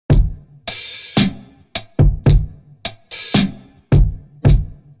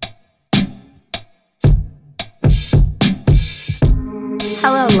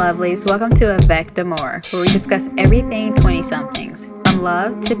lovelies. Welcome to Avec d'Amour, where we discuss everything 20-somethings, from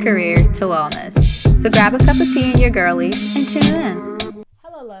love to career to wellness. So grab a cup of tea and your girlies and tune in.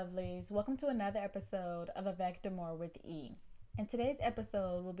 Hello, lovelies. Welcome to another episode of Avec d'Amour with E. In today's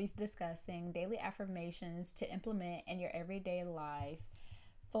episode, we'll be discussing daily affirmations to implement in your everyday life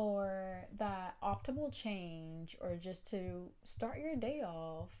for that optimal change, or just to start your day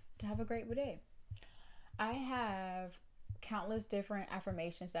off to have a great day. I have countless different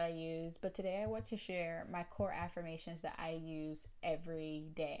affirmations that I use, but today I want to share my core affirmations that I use every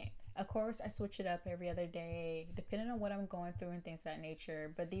day. Of course, I switch it up every other day depending on what I'm going through and things of that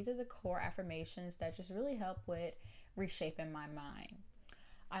nature, but these are the core affirmations that just really help with reshaping my mind.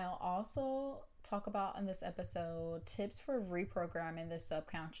 I'll also talk about in this episode tips for reprogramming the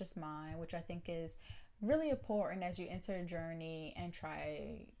subconscious mind, which I think is really important as you enter a journey and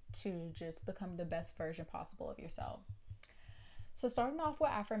try to just become the best version possible of yourself. So starting off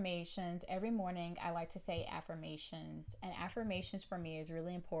with affirmations, every morning I like to say affirmations. And affirmations for me is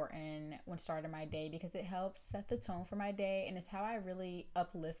really important when starting my day because it helps set the tone for my day, and it's how I really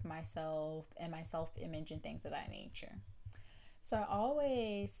uplift myself and my self-image and things of that nature. So I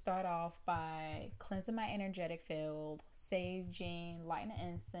always start off by cleansing my energetic field, saging, lighting an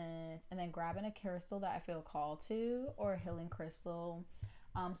incense, and then grabbing a crystal that I feel called to, or a healing crystal.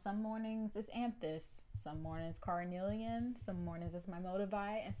 Some mornings it's amethyst, some mornings carnelian, some mornings it's my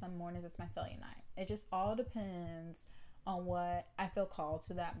motivite, and some mornings it's my selenite. It just all depends on what I feel called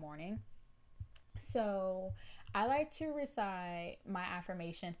to that morning. So I like to recite my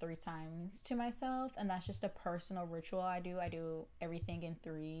affirmation 3 times to myself, and that's just a personal ritual I do. I do everything in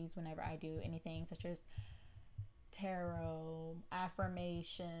threes whenever I do anything such as tarot,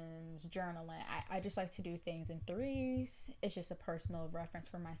 affirmations, journaling. I just like to do things in threes. It's just a personal reference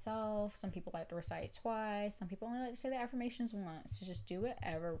for myself. Some people like to recite twice. Some people only like to say the affirmations once. So just do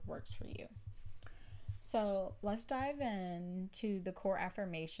whatever works for you. So let's dive into the core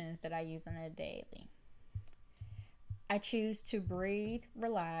affirmations that I use on a daily. I choose to breathe,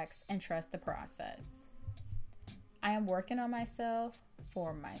 relax, and trust the process. I am working on myself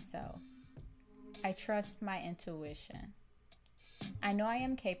for myself. I trust my intuition. I know I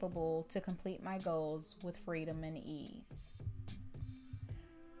am capable to complete my goals with freedom and ease.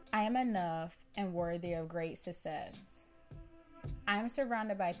 I am enough and worthy of great success. I am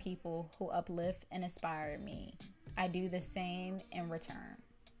surrounded by people who uplift and inspire me. I do the same in return.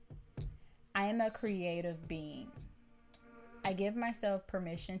 I am a creative being. I give myself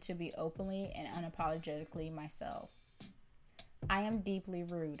permission to be openly and unapologetically myself. I am deeply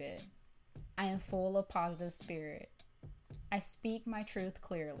rooted. I am full of positive spirit. I speak my truth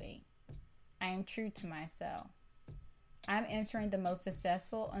clearly. I am true to myself. I am entering the most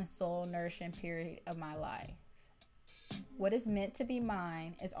successful and soul-nourishing period of my life. What is meant to be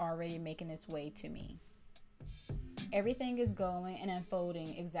mine is already making its way to me. Everything is going and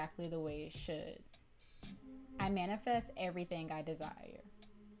unfolding exactly the way it should. I manifest everything I desire.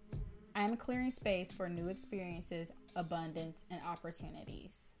 I am clearing space for new experiences, abundance, and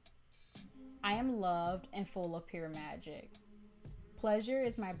opportunities. I am loved and full of pure magic. Pleasure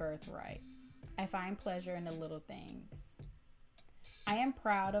is my birthright. I find pleasure in the little things. I am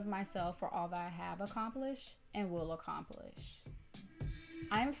proud of myself for all that I have accomplished and will accomplish.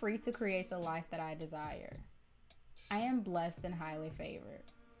 I am free to create the life that I desire. I am blessed and highly favored.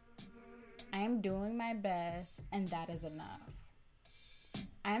 I am doing my best, and that is enough.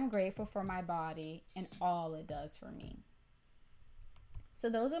 I am grateful for my body and all it does for me. So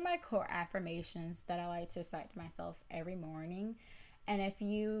those are my core affirmations that I like to cite to myself every morning. And if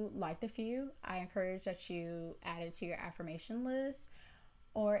you liked a few, I encourage that you add it to your affirmation list.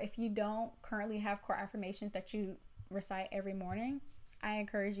 Or if you don't currently have core affirmations that you recite every morning, I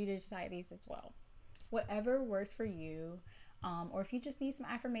encourage you to recite these as well. Whatever works for you. Or if you just need some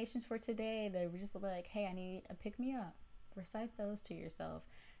affirmations for today, they're just like, hey, I need a pick me up. Recite those to yourself.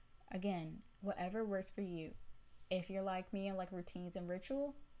 Again, whatever works for you. If you're like me and like routines and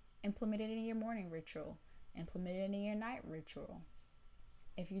ritual, implement it in your morning ritual. Implement it in your night ritual.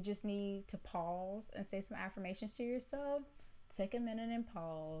 If you just need to pause and say some affirmations to yourself, take a minute and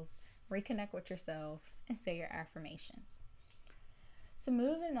pause, reconnect with yourself, and say your affirmations. So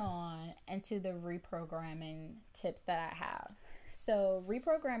moving on into the reprogramming tips that I have. So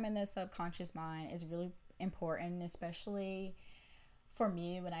reprogramming the subconscious mind is really important, especially for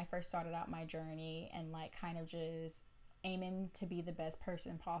me when I first started out my journey and like kind of just aiming to be the best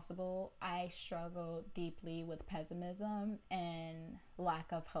person possible. I struggled deeply with pessimism and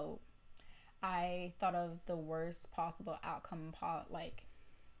lack of hope. I thought of the worst possible outcome,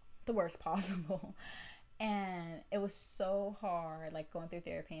 the worst possible. And it was so hard, like going through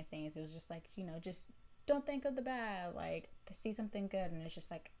therapy and things. It was just like, just don't think of the bad, like to see something good. And it's just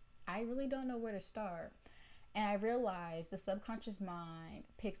like, I really don't know where to start. And I realized the subconscious mind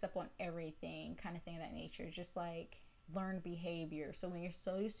picks up on everything, kind of thing of that nature, just like learned behavior. So when you're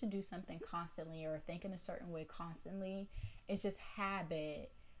so used to do something constantly or thinking a certain way constantly, it's just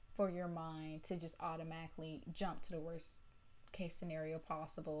habit for your mind to just automatically jump to the worst case scenario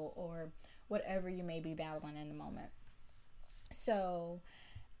possible or whatever you may be battling in the moment. So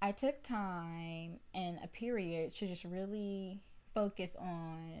I took time and a period to just really focus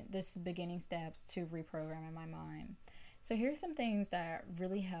on this beginning steps to reprogramming my mind. So here's some things that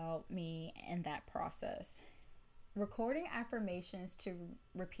really helped me in that process. Recording affirmations to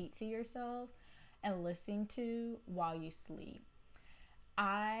repeat to yourself and listening to while you sleep.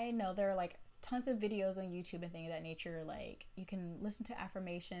 I know there are like tons of videos on YouTube and things of that nature. Like you can listen to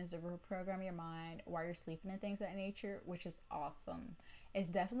affirmations to reprogram your mind while you're sleeping and things of that nature, which is awesome. It's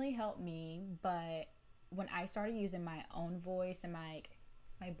definitely helped me, but when I started using my own voice and my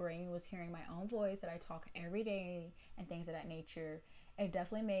brain was hearing my own voice that I talk every day and things of that nature, it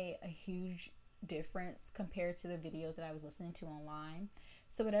definitely made a huge difference compared to the videos that I was listening to online.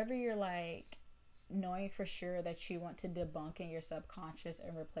 So whatever you're like knowing for sure that you want to debunk in your subconscious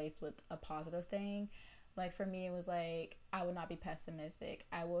and replace with a positive thing, like for me it was like I would not be pessimistic.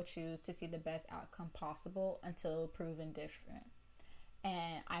 I will choose to see the best outcome possible until proven different.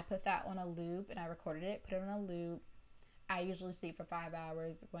 And I put that on a loop and I recorded it, put it on a loop. I usually sleep for 5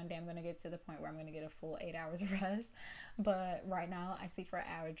 hours. One day I'm going to get to the point where I'm going to get a full 8 hours of rest. But right now I sleep for an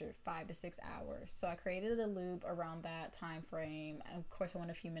average of 5 to 6 hours. So I created a loop around that time frame. Of course, I went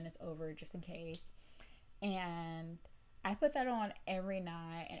a few minutes over just in case. And I put that on every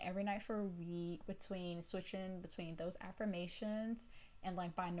night, and every night for a week, switching between those affirmations and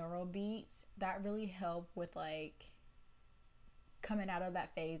like binaural beats. That really helped with like coming out of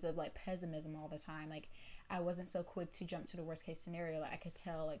that phase of like pessimism all the time. Like I wasn't so quick to jump to the worst case scenario. Like I could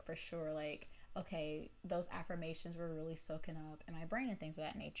tell like for sure, like, okay, those affirmations were really soaking up in my brain and things of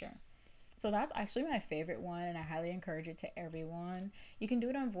that nature. So that's actually my favorite one, and I highly encourage it to everyone. You can do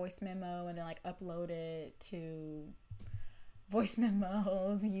it on voice memo and then like upload it to voice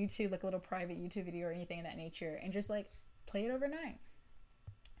memos, YouTube, like a little private YouTube video or anything of that nature, and just like play it overnight.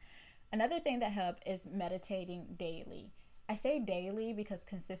 Another thing that helped is meditating daily. I say daily because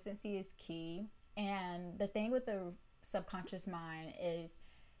consistency is key. And the thing with the subconscious mind is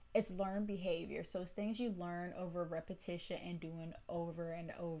it's learned behavior. So it's things you learn over repetition and doing over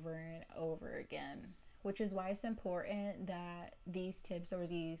and over and over again, which is why it's important that these tips or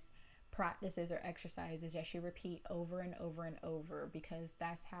these practices or exercises that you repeat over and over and over, because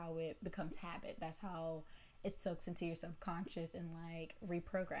that's how it becomes habit. That's how it soaks into your subconscious and like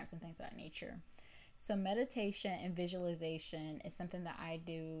reprograms and things of that nature. So meditation and visualization is something that I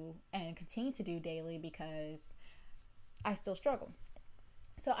do and continue to do daily because I still struggle.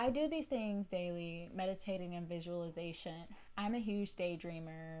 So I do these things daily, meditating and visualization. I'm a huge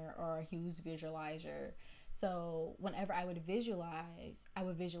daydreamer or a huge visualizer. So whenever I would visualize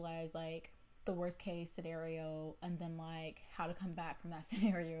like the worst case scenario and then like how to come back from that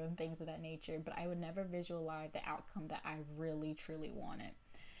scenario and things of that nature. But I would never visualize the outcome that I really, truly wanted.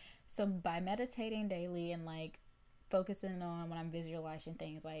 So by meditating daily and like focusing on when I'm visualizing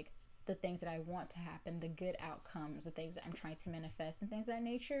things, like the things that I want to happen, the good outcomes, the things that I'm trying to manifest and things of that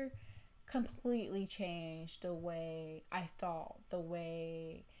nature, completely changed the way I thought, the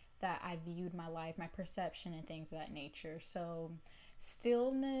way that I viewed my life, my perception and things of that nature. So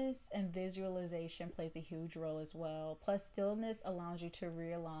stillness and visualization plays a huge role as well. Plus stillness allows you to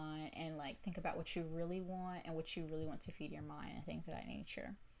realign and like think about what you really want and what you really want to feed your mind and things of that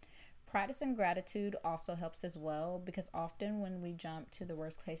nature. Practicing gratitude also helps as well, because often when we jump to the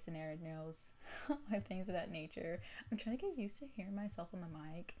worst case scenarios and things of that nature, I'm trying to get used to hearing myself on the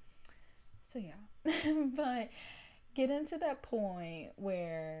mic. So yeah, but get into that point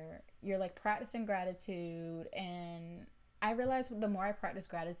where you're like practicing gratitude, and I realize the more I practice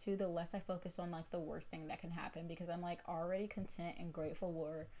gratitude, the less I focus on like the worst thing that can happen, because I'm like already content and grateful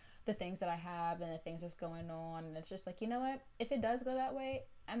for the things that I have and the things that's going on. And it's just like, you know what, if it does go that way,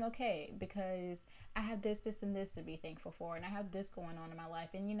 I'm okay, because I have this and this to be thankful for, and I have this going on in my life,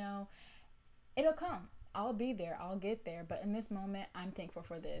 and you know, it'll come. I'll be there. I'll get there. But in this moment, I'm thankful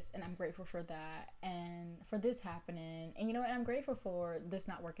for this, and I'm grateful for that, and for this happening. And you know what? I'm grateful for this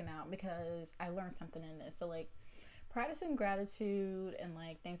not working out because I learned something in this. So like practicing gratitude and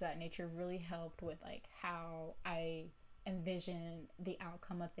like things of that nature really helped with like how I envision the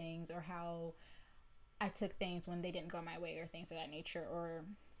outcome of things, or how I took things when they didn't go my way, or things of that nature, or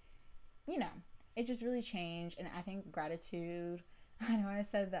you know, it just really changed. And I think gratitude, I know I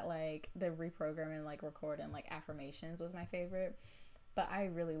said that like the reprogramming, like recording like affirmations was my favorite, but I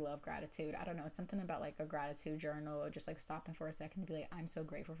really love gratitude. I don't know, it's something about like a gratitude journal or just like stopping for a second to be like, I'm so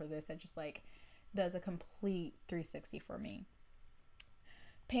grateful for this. It just like does a complete 360 for me.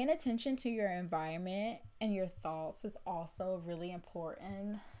 Paying attention to your environment and your thoughts is also really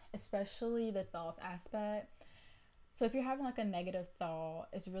important, especially the thoughts aspect. So if you're having like a negative thought,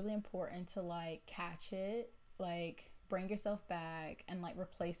 it's really important to like catch it, like bring yourself back and like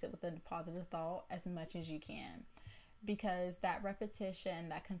replace it with a positive thought as much as you can. Because that repetition,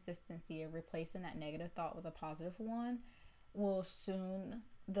 that consistency of replacing that negative thought with a positive one will soon,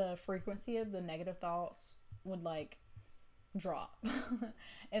 the frequency of the negative thoughts would like drop.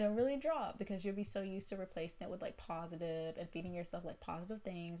 It'll really drop because you'll be so used to replacing it with like positive and feeding yourself like positive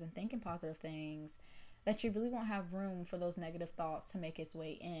things and thinking positive things that you really won't have room for those negative thoughts to make its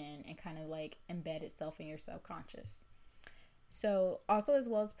way in and kind of like embed itself in your subconscious. So also, as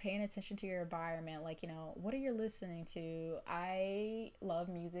well as paying attention to your environment, like, you know, what are you listening to? I love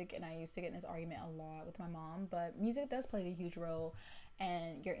music and I used to get in this argument a lot with my mom, but music does play a huge role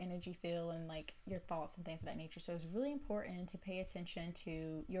and your energy feel and like your thoughts and things of that nature. So it's really important to pay attention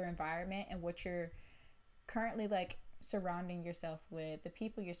to your environment and what you're currently like surrounding yourself with, the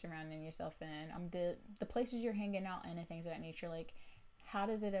people you're surrounding yourself in, the places you're hanging out in and things of that nature. Like, how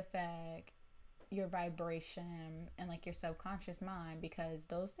does it affect your vibration and like your subconscious mind? Because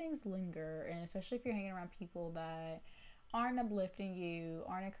those things linger, and especially if you're hanging around people that aren't uplifting you,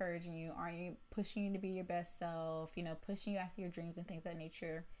 aren't encouraging you, aren't pushing you to be your best self, you know, pushing you after your dreams and things of that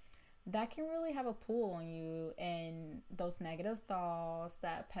nature, that can really have a pull on you. And those negative thoughts,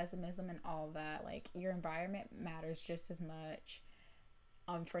 that pessimism and all that, like your environment matters just as much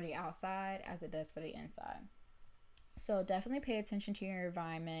for the outside as it does for the inside. So definitely pay attention to your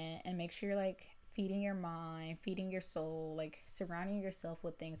environment and make sure you're like feeding your mind, feeding your soul, like surrounding yourself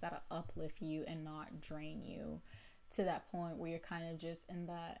with things that'll uplift you and not drain you to that point where you're kind of just in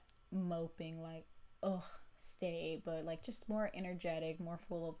that moping, like, ugh, state, but like just more energetic, more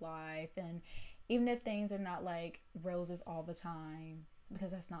full of life. And even if things are not like roses all the time,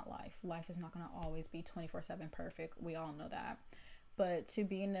 because that's not life. Life is not going to always be 24/7 perfect. We all know that. But to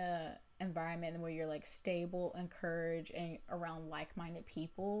be in an environment where you're like stable, encouraged, and around like-minded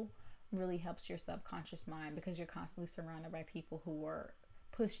people really helps your subconscious mind, because you're constantly surrounded by people who are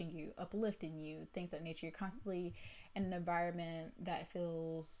pushing you, uplifting you, things of that nature. You're constantly in an environment that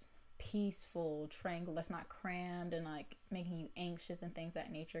feels peaceful, tranquil, that's not crammed and like making you anxious and things of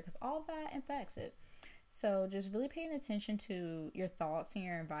that nature, because all that affects it. So just really paying attention to your thoughts and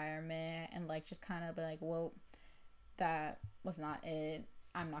your environment and like just kind of like, whoa, that was not it.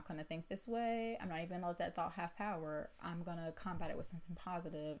 I'm not going to think this way. I'm not even going to let that thought have power. I'm going to combat it with something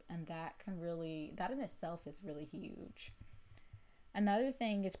positive. And that can really, that in itself is really huge. Another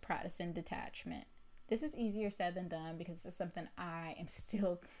thing is practicing detachment. This is easier said than done because it's something I am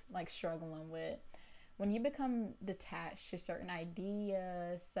still like struggling with. When you become detached to certain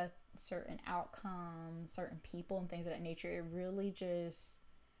ideas, certain outcomes, certain people and things of that nature, it really just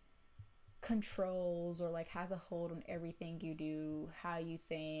controls or like has a hold on everything you do, how you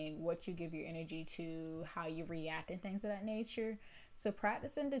think, what you give your energy to, how you react and things of that nature. So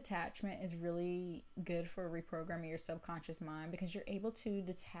practicing detachment is really good for reprogramming your subconscious mind, because you're able to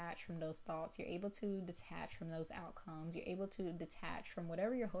detach from those thoughts, you're able to detach from those outcomes, you're able to detach from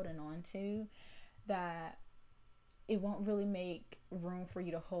whatever you're holding on to, that it won't really make room for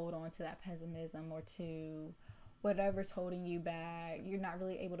you to hold on to that pessimism or to whatever's holding you back. You're not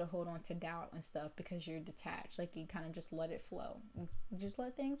really able to hold on to doubt and stuff because you're detached. Like you kind of just let it flow. You just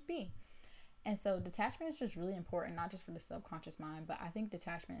let things be. And so detachment is just really important, not just for the subconscious mind, but I think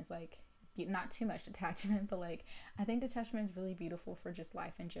detachment is like, not too much detachment, but like I think detachment is really beautiful for just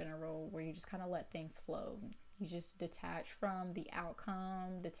life in general, where you just kind of let things flow. You just detach from the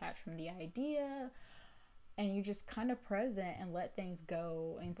outcome, detach from the idea, and you just kind of present and let things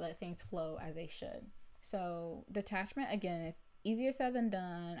go and let things flow as they should. So detachment, again, is easier said than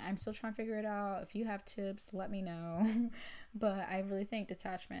done. I'm still trying to figure it out. If you have tips, let me know. But I really think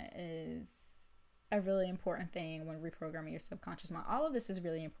detachment is a really important thing when reprogramming your subconscious mind. All of this is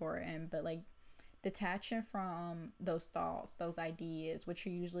really important, but like detaching from those thoughts, those ideas, which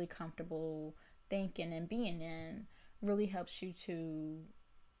you're usually comfortable thinking and being in, really helps you to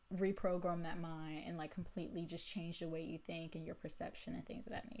reprogram that mind and like completely just change the way you think and your perception and things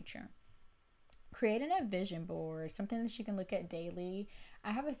of that nature. Creating a vision board, something that you can look at daily.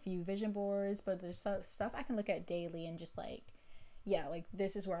 I have a few vision boards, but there's stuff I can look at daily and just like, yeah, like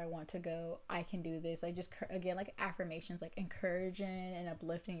this is where I want to go. I can do this. Like just again, like affirmations, like encouraging and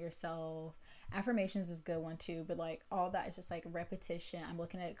uplifting yourself, Affirmations is a good one too, but like all that is just like repetition. I'm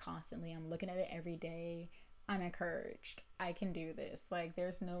looking at it constantly. I'm looking at it every day. I'm encouraged. I can do this. Like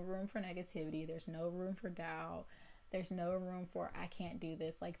there's no room for negativity. There's no room for doubt. There's no room for I can't do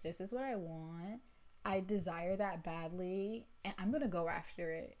this. Like this is what I want. I desire that badly and I'm going to go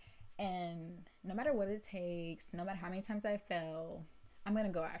after it. And no matter what it takes, no matter how many times I fail, I'm going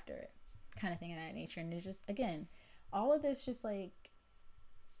to go after it. Kind of thing of that nature. And it just, again, all of this just like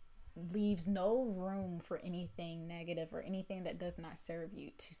leaves no room for anything negative or anything that does not serve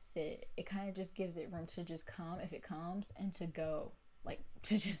you to sit. It kind of just gives it room to just come if it comes and to go, like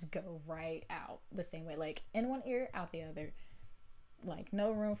to just go right out the same way, like in one ear, out the other. Like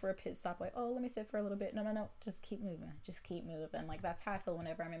no room for a pit stop, like, oh, let me sit for a little bit. No, just keep moving. Just keep moving. Like that's how I feel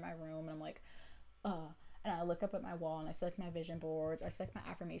whenever I'm in my room and I'm like, and I look up at my wall and I select my vision boards or I select my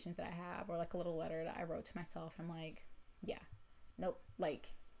affirmations that I have or like a little letter that I wrote to myself. I'm like, yeah, nope,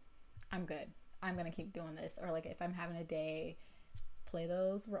 like I'm good. I'm going to keep doing this. Or like if I'm having a day, play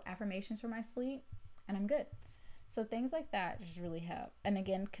those affirmations for my sleep and I'm good. So things like that just really help. And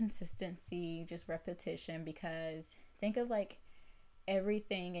again, consistency, just repetition, because think of like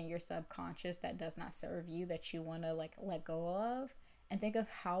everything in your subconscious that does not serve you that you want to like let go of, and think of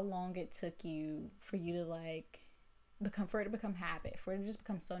how long it took you for you to like for it to become habit, for it to just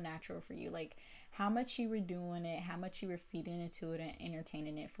become so natural for you, like how much you were doing it, how much you were feeding into it and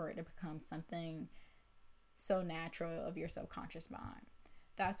entertaining it for it to become something so natural of your subconscious mind.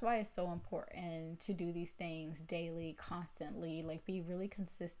 That's why it's so important to do these things daily, constantly, like be really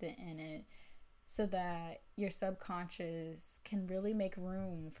consistent in it so that your subconscious can really make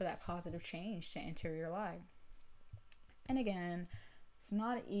room for that positive change to enter your life. And again, it's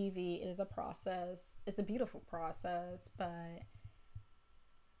not easy. It is a process. It's a beautiful process, but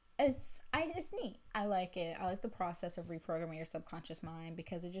it's neat. I like it. I like the process of reprogramming your subconscious mind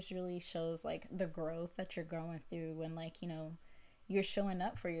because it just really shows like the growth that you're going through and like, you know, you're showing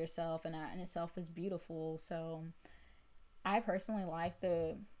up for yourself, and that in itself is beautiful. So I personally like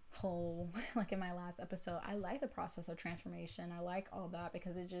the whole, like in my last episode, I like the process of transformation. I like all that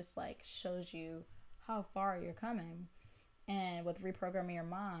because it just like shows you how far you're coming. And with reprogramming your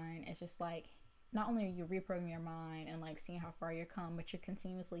mind, it's just like not only are you reprogramming your mind and like seeing how far you've come, but you're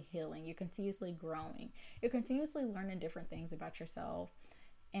continuously healing, you're continuously growing, you're continuously learning different things about yourself,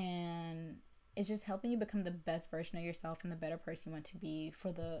 and it's just helping you become the best version of yourself and the better person you want to be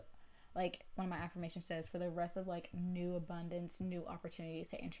for the, like one of my affirmations says, for the rest of like new abundance, new opportunities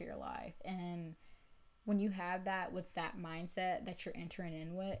to enter your life. And when you have that with that mindset that you're entering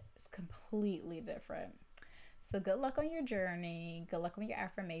in with, it's completely different. So good luck on your journey. Good luck with your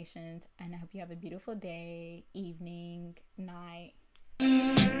affirmations. And I hope you have a beautiful day, evening, night.